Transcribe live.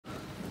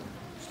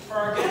For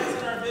our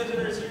guests and our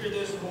visitors here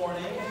this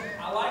morning,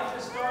 I like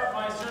to start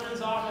my sermons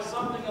off with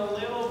something a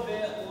little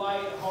bit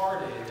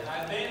lighthearted.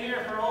 I've been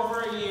here for over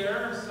a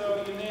year,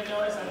 so you may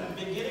notice I'm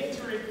beginning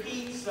to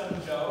repeat some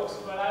jokes,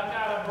 but I've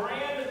got a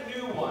brand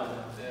new one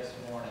this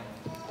morning.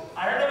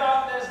 I heard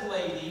about this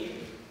lady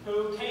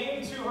who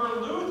came to her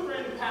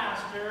Lutheran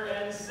pastor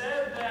and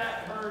said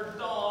that her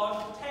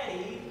dog,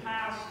 Teddy,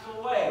 passed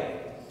away.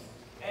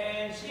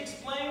 And she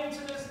explained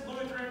to this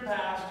Lutheran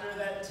pastor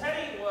that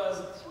Teddy was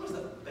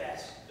the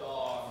best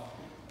dog.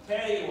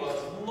 Teddy was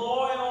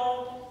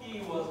loyal, he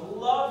was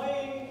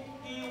loving,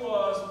 he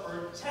was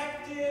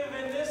protective,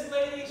 and this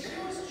lady, she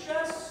was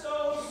just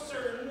so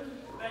certain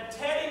that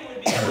Teddy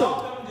would be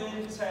welcomed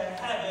into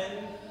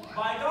heaven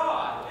by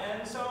God.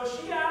 And so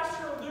she asked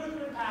her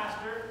Lutheran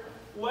pastor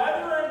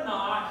whether or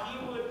not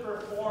he would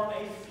perform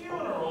a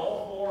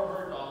funeral for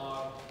her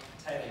dog,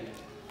 Teddy.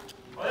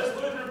 Well, this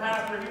Lutheran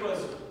pastor, he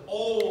was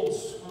old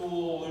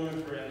school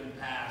Lutheran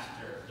pastor.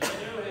 He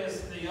knew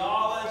his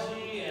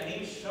theology and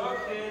he shook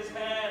his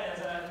head and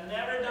said, I've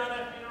never done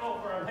a funeral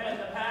for a pet in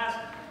the past.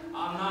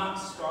 I'm not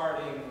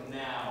starting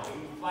now.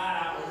 He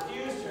flat out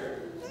refused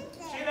her.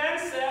 She then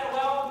said,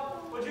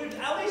 well, would you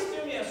at least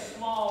do me a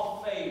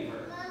small favor?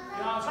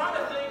 You know, I'm trying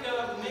to think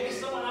of maybe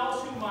someone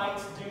else who might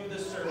do the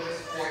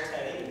service for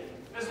Teddy.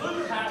 This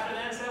Lutheran pastor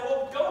then said,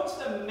 well, go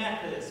to the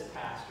Methodist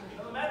pastor. You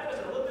know, the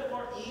Methodists are a little bit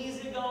more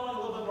easygoing, a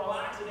little bit more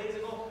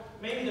lackadaisical.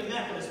 Maybe the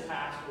Methodist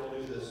pastor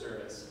will do the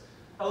service.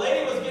 A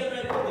lady was getting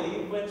ready to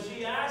leave when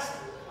she asked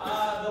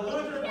the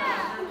Lutheran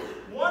pastor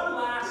one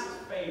last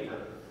favor.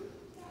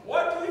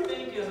 What do you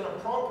think is an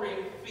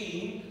appropriate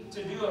fee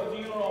to do a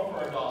funeral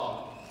for a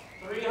dog?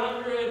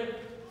 $300,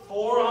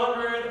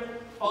 $400,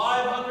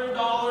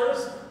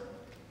 $500?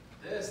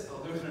 The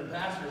Lutheran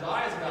pastor's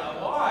eyes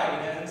got wide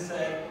and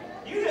said,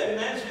 you didn't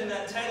mention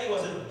that Teddy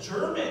was a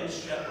German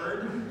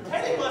shepherd.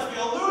 Teddy must be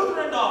a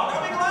Lutheran dog.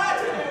 I'll be glad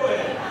to do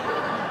it.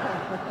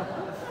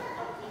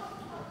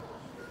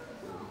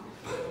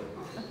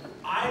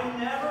 I've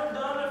never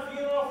done a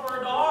funeral for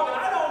a dog, and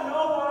I don't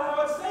know what I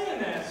would say in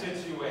that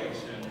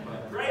situation.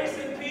 But grace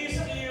and peace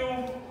to you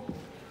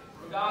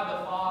from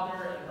God the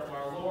Father, and from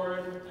our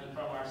Lord, and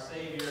from our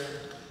Savior,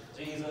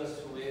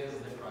 Jesus, who is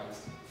the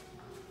Christ.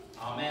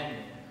 Amen.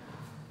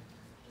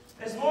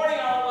 This morning,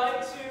 I would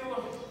like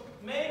to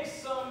make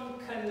some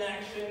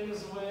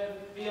connections with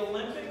the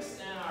Olympics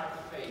and our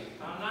faith.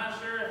 I'm not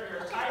sure if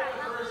you're a type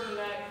of person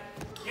that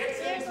gets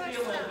into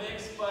the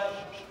Olympics,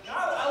 but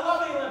I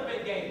love the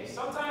Olympic Games.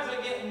 Sometimes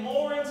I get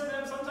more into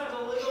them, sometimes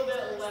a little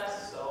bit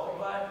less so,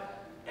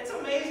 but it's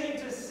amazing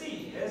to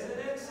see, isn't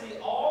it? See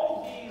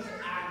all these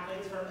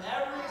athletes from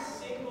every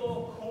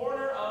single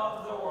corner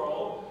of the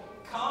world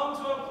come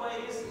to a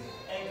place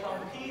and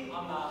compete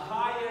on the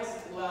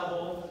highest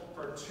level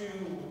for 2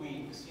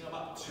 weeks. You know,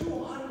 about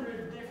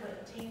 200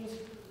 different teams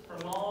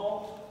from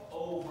all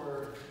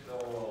over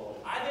the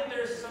world. I think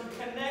there's some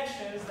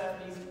connections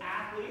that these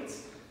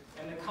athletes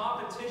and the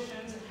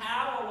competitions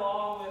have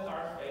along with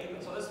our faith.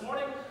 And so this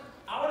morning,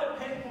 I want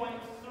to pinpoint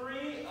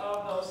 3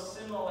 of those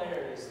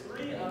similarities,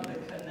 3 of the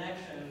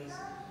connections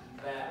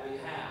that we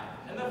have.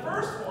 And the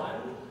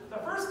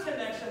first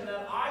connection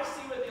that I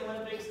see with the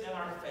Olympics and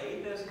our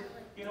faith is,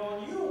 you know,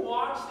 when you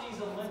watch these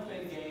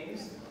Olympic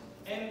Games,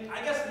 and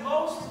I guess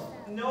most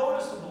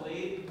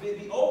noticeably,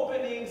 the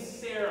opening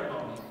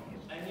ceremony,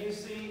 and you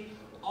see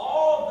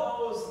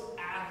all those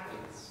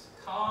athletes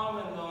come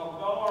and they'll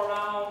go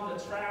around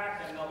the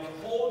track and they'll be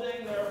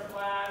holding their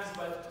flags,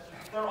 but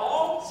they're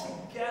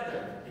all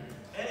together.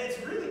 And it's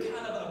really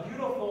kind of a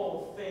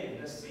beautiful thing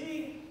to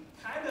see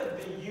kind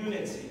of the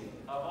unity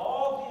of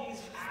all these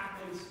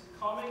athletes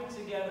coming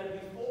together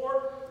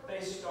before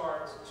they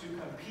start to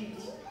compete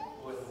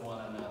with one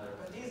another.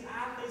 But these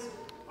athletes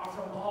are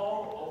from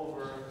all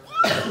over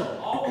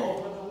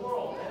the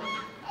world.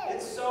 And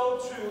it's so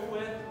true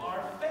with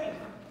our faith.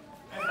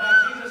 In fact,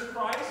 Jesus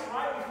Christ,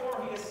 right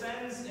before he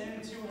ascends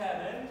into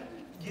heaven,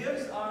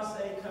 gives us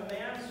a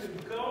command to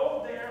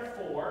go,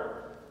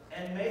 therefore,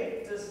 and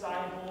make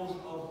disciples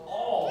of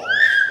all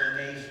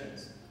the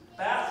nations,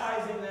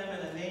 baptizing them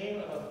in the name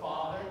of the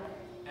Father,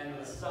 and of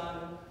the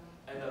Son,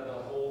 and of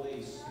the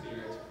Holy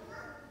Spirit.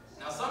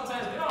 Now,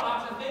 sometimes we don't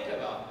often think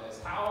about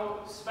this, how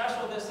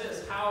special this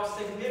is, how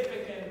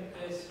significant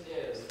this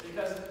is.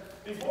 Because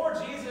before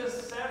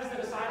Jesus sends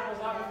the disciples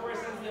out, before he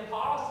sends the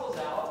apostles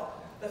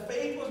out, the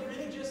faith was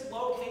really just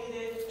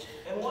located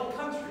in one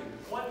country,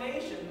 one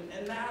nation,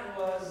 and that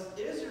was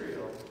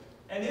Israel.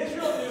 And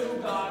Israel knew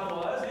who God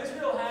was.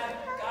 Israel had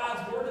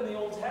God's word in the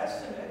Old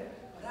Testament.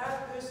 But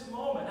at this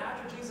moment,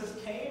 after Jesus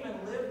came and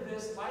lived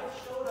this life,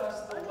 showed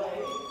us the way,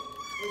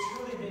 it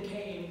truly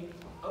became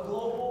a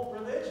global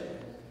religion.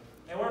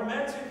 And we're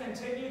meant to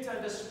continue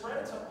to spread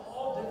it to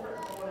all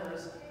different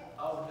corners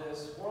of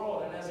this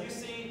world. And as you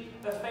see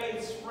the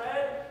faith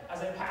spread,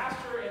 as a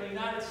pastor in the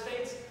United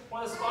States,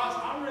 one of the spots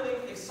I'm really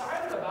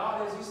excited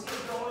about is you see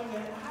it going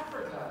in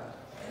Africa.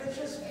 And it's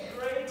just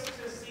great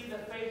to see the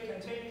faith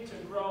continue to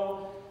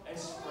grow and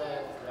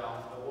spread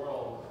throughout the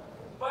world.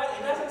 But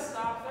it doesn't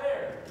stop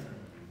there.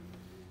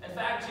 In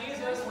fact,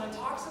 Jesus, when he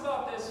talks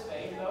about this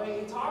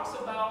talks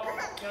about,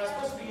 it's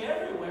supposed to be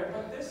everywhere,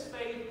 but this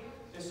faith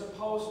is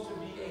supposed to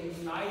be a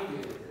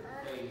united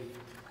faith.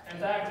 In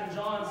fact, in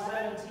John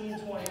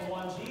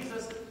 17:21,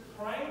 Jesus,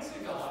 praying to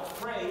God,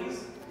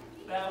 prays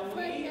that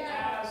we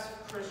as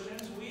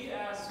Christians, we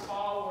as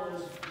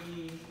followers,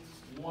 be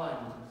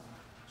one.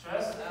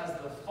 Just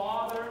as the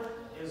Father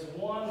is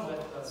one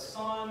with the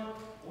Son,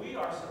 we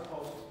are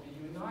supposed to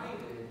be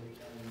united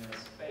in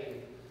this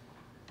faith.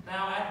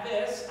 Now at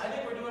this, I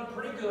think we're doing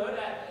pretty good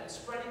at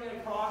spreading it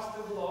across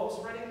the globe,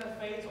 spreading the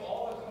faith to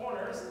all the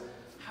corners.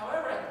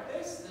 However, at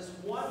this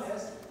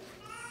oneness,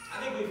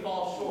 I think we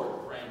fall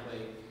short,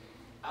 frankly.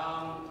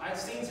 I've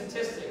seen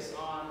statistics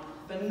on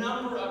the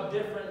number of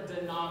different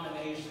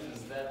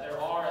denominations that there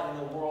are in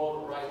the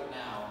world right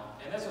now.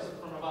 And this was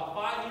from about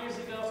 5 years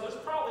ago, so it's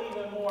probably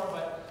even more,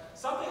 but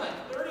something like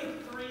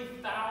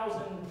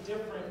 33,000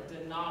 different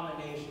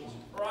denominations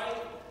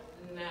right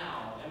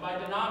now. And by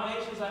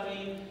denominations, I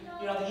mean,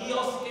 the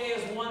ELCA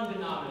is one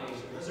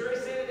denomination. Missouri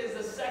Synod is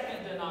the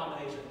second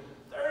denomination.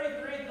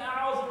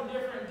 33,000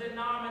 different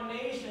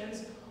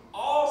denominations,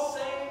 all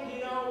saying,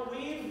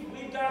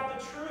 we've got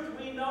the truth.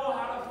 We know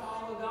how to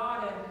follow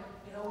God, and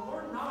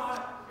we're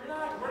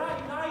not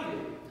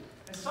united.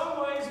 In some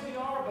ways we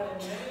are,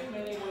 but in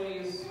many, many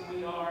ways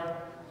we are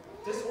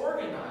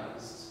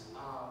disorganized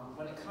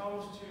when it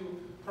comes to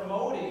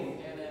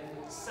promoting and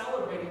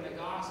celebrating the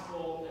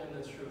gospel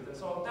and the truth. And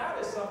so that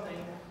is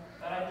something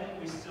that I think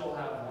we still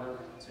have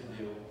work to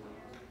do.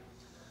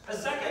 The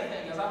second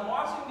thing is I'm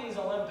watching these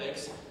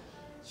Olympics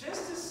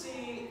just to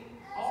see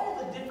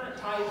all the different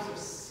types of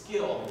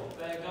skill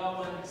that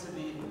go into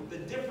the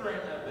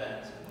different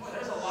events. Boy,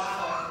 there's a lot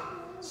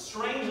of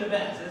strange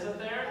events, isn't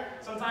there?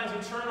 Sometimes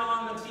you turn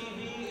on the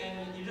TV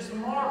and you just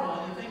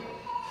marvel and you think,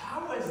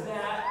 how is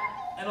that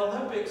an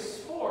Olympic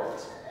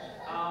sport?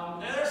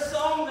 And there's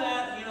some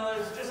that,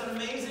 there's just an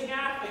amazing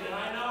athlete. And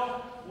I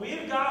know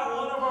we've got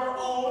one of our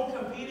own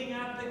competing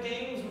at the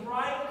games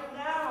right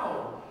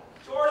now.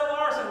 Jordan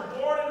Larson,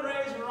 born and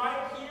raised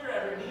right here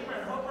at Redeemer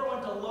and Hooper,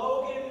 went to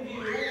Logan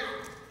View.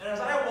 And as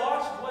I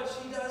watched what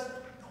she does,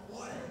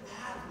 what an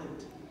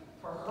athlete.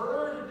 For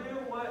her to do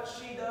what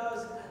she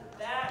does at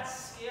that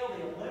scale,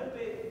 the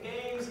Olympic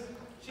Games,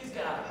 she's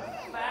got to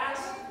be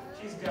fast,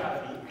 she's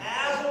got to be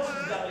agile,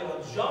 she's got to be able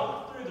to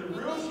jump through the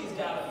roof, she's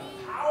got to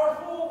be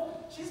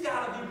powerful, she's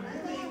got to be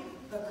really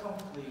the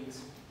complete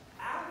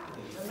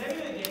athlete. And maybe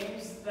the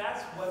games,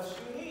 that's what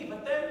you need.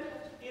 But then,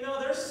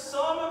 there's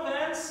some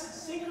events,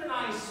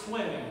 synchronized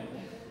swimming.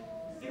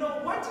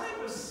 What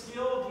type of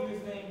skill do you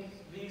think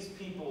these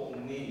people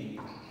need?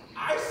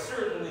 I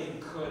certainly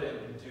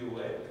couldn't do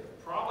it.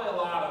 Probably a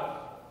lot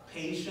of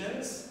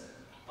patience,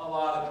 a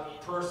lot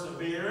of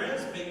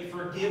perseverance, maybe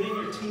forgiving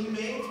your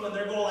teammates when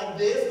they're going like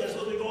this, they're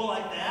supposed to be going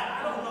like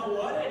that. I don't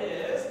know what it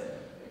is,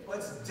 but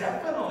it's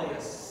definitely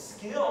a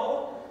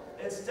skill.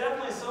 It's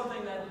definitely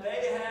something that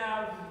they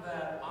have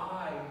that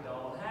I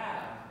don't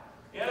have.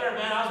 The other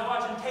man, I was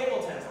watching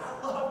table tennis.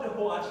 I love to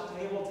watch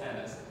table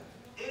tennis.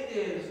 It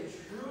is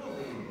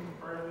truly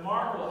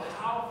remarkable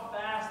how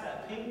fast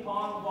that ping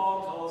pong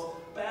ball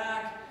goes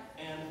back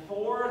and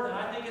forth, and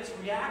I think it's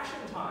reaction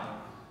time.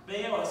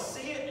 Being able to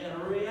see it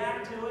and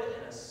react to it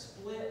in a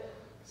split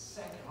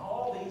second.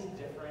 All these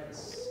different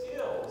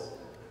skills.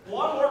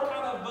 One more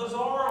kind of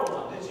bizarre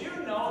one. Did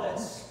you know that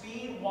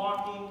speed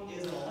walking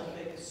is an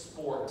Olympic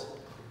sport?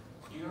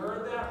 You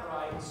heard that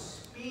right.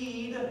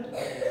 Speed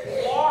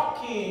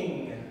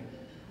walking.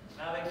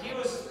 Now the key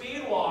with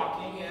speed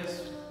walking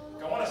is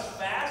going as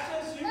fast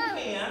as you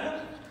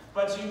can,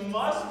 but you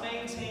must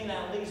maintain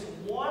at least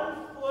 1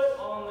 foot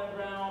on the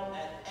ground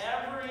at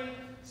every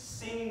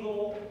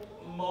single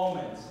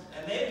moment.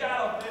 And they've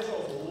got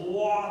officials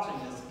watching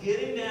this,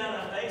 getting down,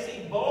 and if they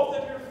see both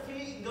of your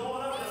feet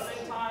going up at the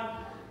same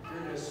time,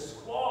 you're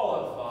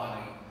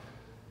disqualifying.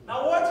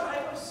 Now, what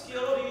type of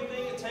skill do you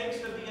think it takes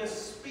to be a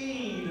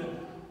speed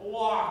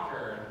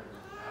walker?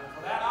 And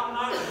for that, I'm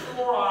not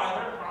sure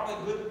either.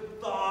 Probably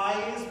good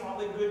thighs,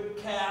 probably good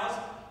calves,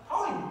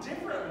 probably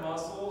different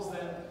muscles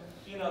than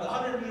the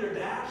 100-meter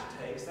dash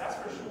takes, that's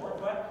for sure.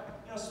 But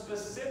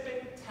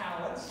specific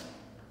talents,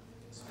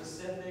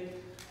 specific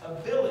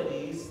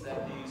abilities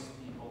that these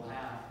people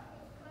have.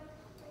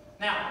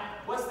 Now,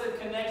 what's the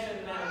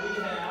connection that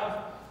we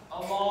have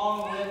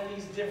along with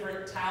these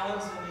different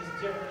talents and these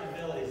different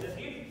abilities? If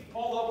you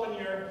pull open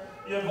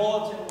your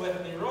bulletin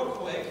with me real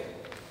quick,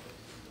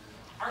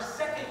 our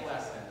second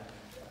lesson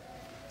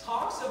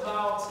talks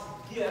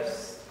about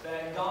gifts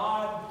that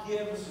God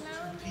gives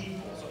to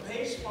people. So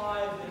page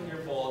 5 in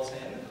your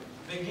bulletin,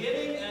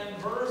 beginning in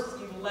verse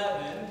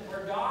 11,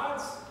 where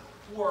God's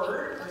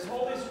Word, His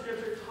Holy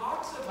Scripture,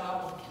 talks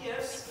about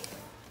gifts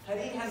that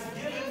He has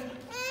given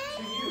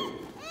to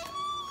you.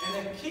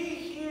 And the key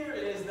here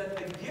is that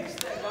the gifts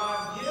that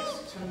God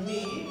gives to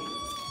me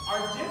are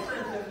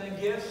different than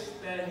the gifts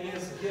that He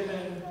has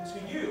given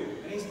to you.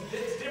 And it's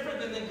different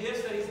than the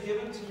gifts that He's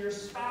given to your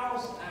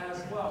spouse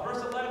as well.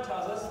 Verse 11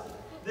 tells us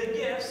the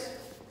gifts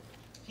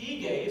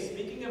He gave,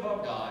 speaking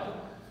about God,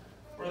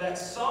 were that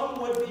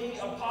some would be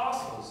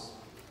apostles,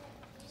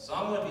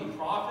 some would be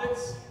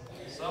prophets,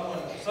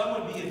 Some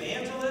would be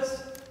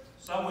evangelists,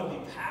 some would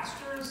be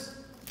pastors,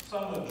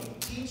 some would be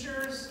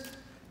teachers,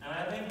 and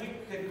I think we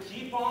could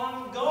keep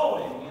on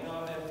going. You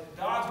know, if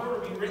God's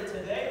word would be written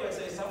today, it would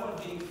say some would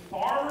be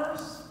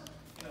farmers,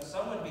 you know,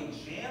 some would be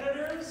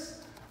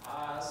janitors,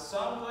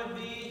 some would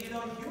be, you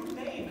know, you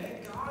name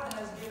it. God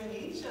has given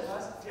each of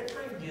us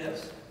different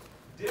gifts,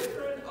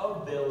 different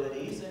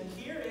abilities, and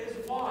here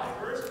is why.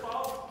 Verse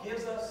 12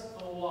 gives us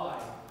the why.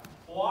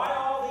 Why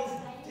all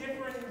these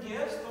different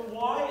gifts? The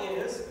why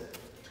is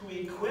to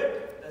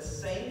equip the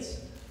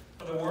saints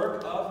for the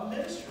work of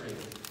ministry,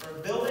 for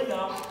building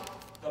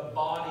up the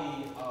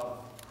body of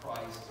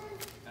Christ.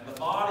 And the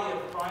body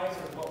of Christ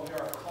is what we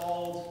are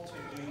called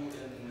to do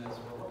in this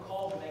world. We're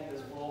called to make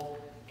this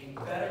world a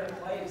better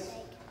place.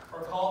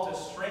 We're called to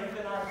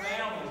strengthen our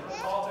families. We're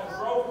called to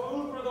grow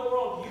food for the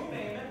world. You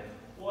name it.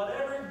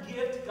 Whatever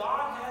gift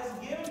God has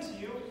given to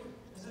you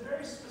is a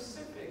very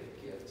specific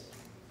gift.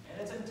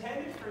 And it's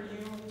intended for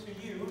you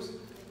to use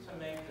to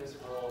make this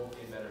world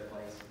a better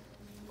place.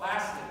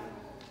 Lastly,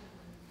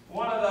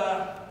 one of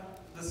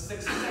the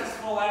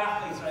successful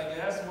athletes, I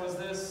guess, was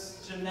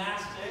this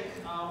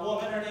gymnastic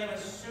woman. Her name is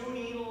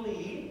Suni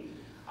Lee.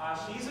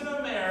 She's an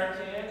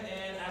American,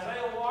 and as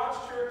I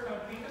watched her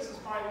compete, this is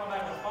probably one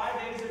about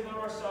 5 days ago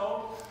or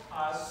so,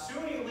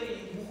 Suni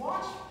Lee, you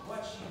watch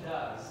what she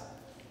does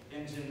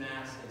in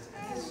gymnastics,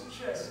 and it's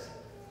just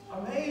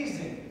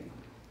amazing.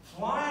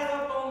 Flying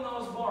up on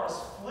those bars,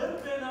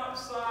 flipping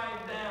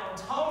upside down,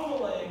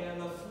 tumbling, and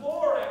the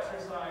floor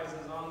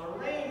exercises on the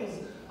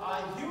rings,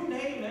 you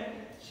name it,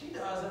 she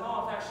does it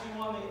all. In fact, she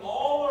won the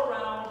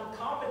all-around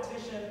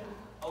competition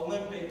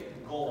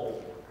Olympic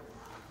gold,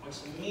 which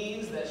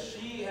means that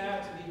she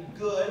had to be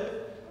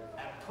good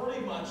at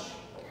pretty much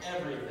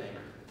everything.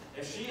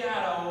 If she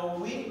had a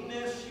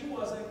weakness, she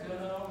wasn't going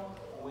to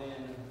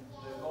win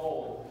the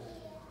gold.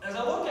 As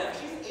I look at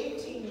her, she's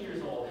 18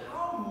 years old.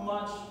 How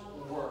much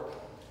work,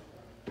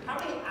 how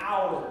many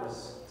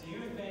hours do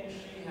you think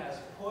she has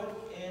put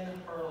in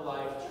her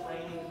life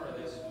training for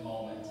this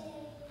moment?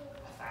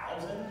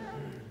 1,000?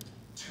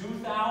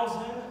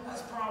 2,000?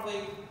 That's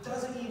probably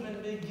doesn't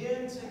even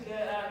begin to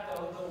get at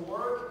the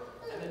work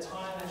and the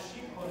time that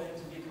she put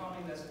into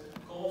becoming this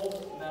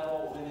gold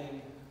medal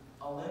winning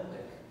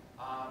Olympic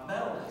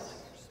medalist.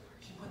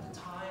 She put the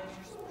time,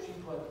 she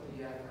put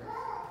the effort.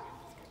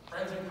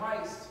 Friends in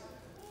Christ,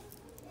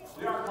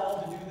 we are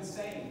called to do the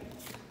same.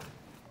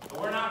 But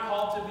we're not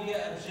called to be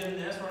a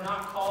gymnast. We're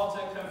not called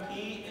to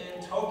compete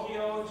in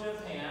Tokyo,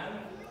 Japan.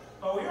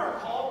 But we are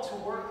called to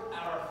work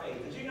at our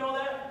faith. Did you know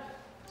that?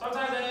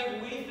 Sometimes I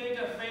think we think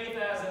of faith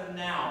as a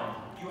noun.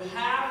 You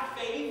have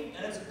faith,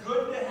 and it's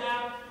good to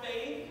have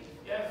faith.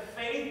 You have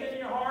faith in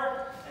your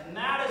heart, and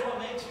that is what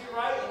makes you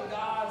right in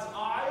God's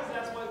eyes.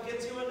 That's what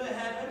gets you into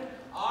heaven.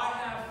 I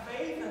have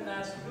faith, and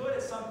that's good.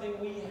 It's something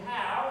we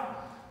have.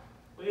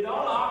 We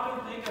don't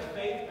often think of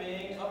faith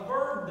being a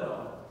verb,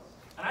 though.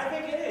 And I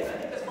think it is. I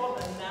think it's both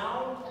a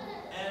noun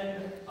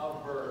and a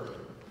verb.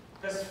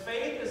 Because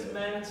faith is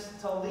meant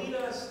to lead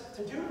us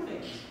to do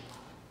things.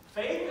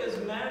 Faith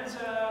is meant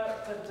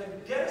to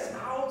get us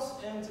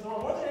out into the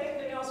world. More than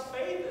anything else,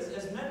 faith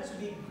is meant to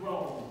be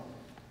grown.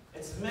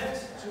 It's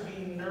meant to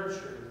be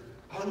nurtured.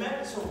 We're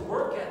meant to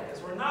work at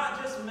this. We're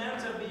not just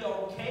meant to be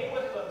okay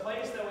with the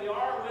place that we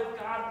are with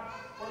God.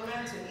 We're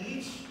meant to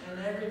each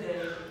and every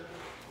day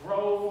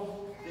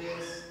grow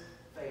this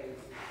faith.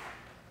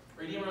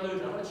 Redeemer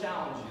Lutheran, I'm going to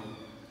challenge you.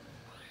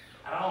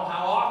 I don't know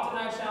how often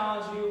I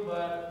challenge you,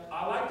 but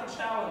I like to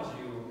challenge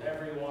you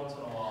every once in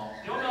a while.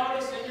 You'll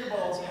notice in your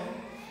bulletin,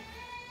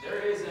 there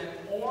is an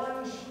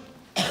orange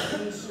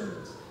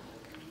insert.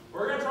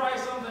 We're going to try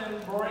something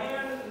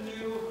brand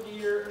new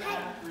here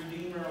at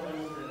Redeemer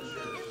Lutheran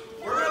Church.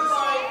 We're going to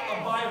try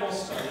a Bible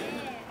study,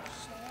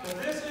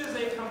 but this is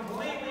a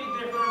completely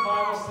different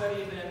Bible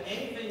study than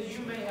anything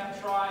you may have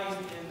tried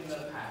in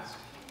the past.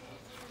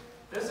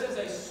 This is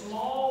a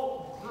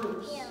small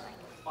groups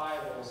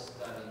Bible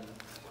study,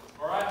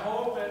 where I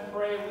hope and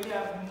pray we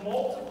have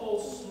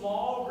multiple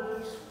small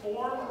groups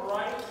formed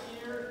right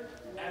here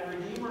at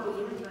Redeemer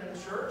Lutheran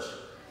Church.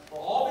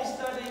 We'll all be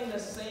studying the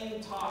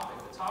same topic.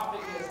 The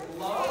topic is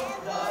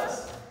Love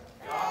Does.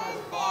 God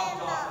is Bob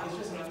Goff. He's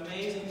just an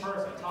amazing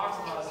person. He talks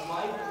about his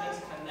life and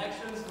makes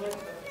connections with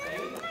the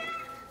faith.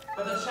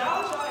 But the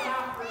challenge I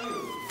have for you,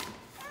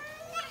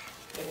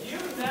 if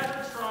you've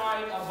never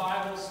tried a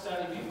Bible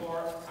study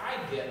before, I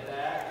get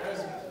that.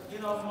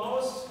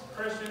 Most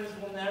Christians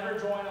will never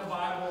join a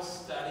Bible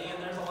study,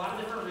 and there's a lot of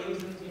different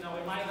reasons. We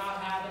might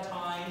not have the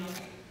time.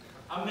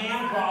 A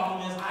main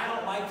problem is I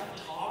don't like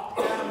to talk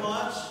that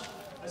much,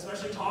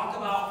 especially talk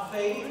about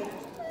faith.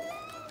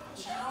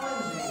 I'm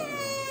challenging you.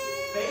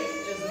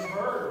 Faith is a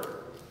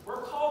verb.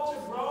 We're called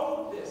to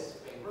grow this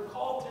faith. We're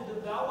called to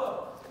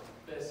develop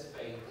this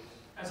faith.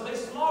 And so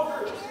these small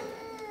groups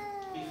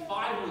be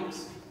 5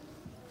 weeks.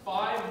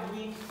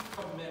 5-week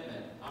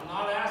commitment. I'm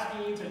not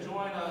asking you to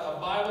join a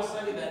Bible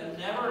study that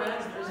never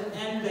ends. There's an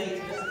end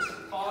date. This is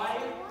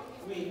 5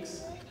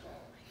 weeks.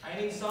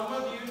 I need some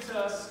of you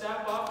to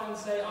step up and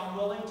say, I'm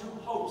willing to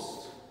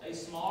host a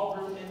small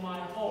group in my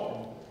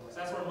home. Does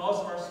That's where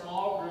most of our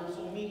small groups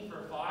will meet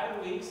for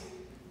 5 weeks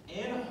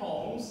in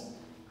homes.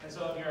 And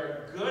so if you're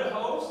a good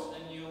host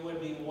and you would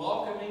be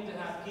welcoming to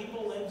have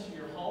people into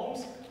your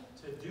homes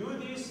to do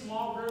these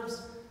small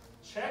groups,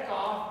 check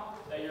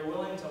off that you're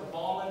willing to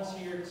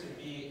volunteer to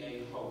be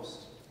a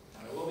host.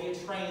 Now, there will be a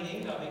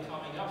training that'll be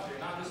coming up, so you're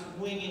not just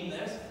winging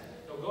this.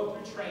 You'll go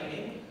through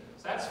training.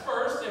 So that's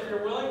first. If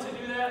you're willing to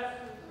do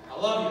that,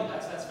 I love you.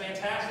 That's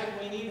fantastic.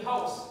 We need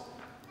hosts.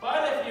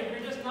 But if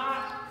you're just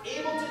not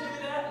able to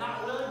do that,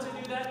 not willing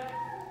to do that,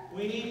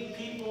 we need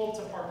people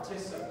to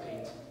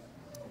participate.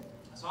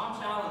 So I'm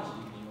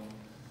challenging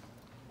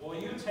you.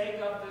 Will you take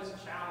up this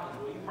challenge?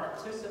 Will you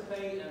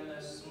participate in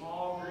this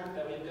small group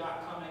that we've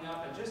got coming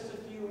up in just a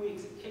few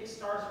weeks? It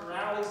kickstarts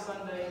Rally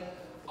Sunday,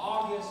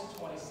 August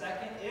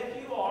 22nd.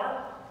 If you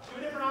are,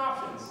 2 different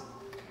options.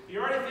 If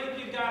you already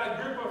think you've got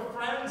a group of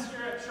friends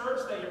here at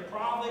church that you're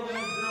probably going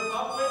to group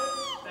up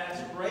with,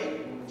 that's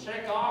great.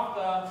 Check off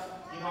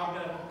I'm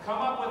going to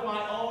come up with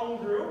my own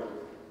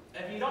group.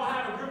 If you don't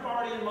have a group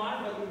already in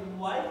mind, but you'd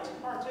like to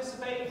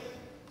participate,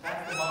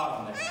 that's the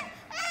bottom there.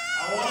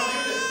 I want to do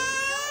this.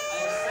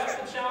 I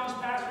accept the challenge,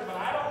 Pastor, but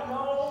I don't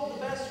know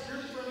the best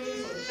group for me,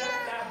 so check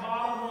that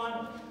bottom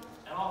one,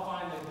 and I'll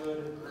find a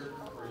good group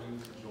for you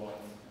to join.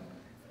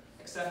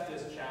 Accept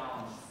this challenge.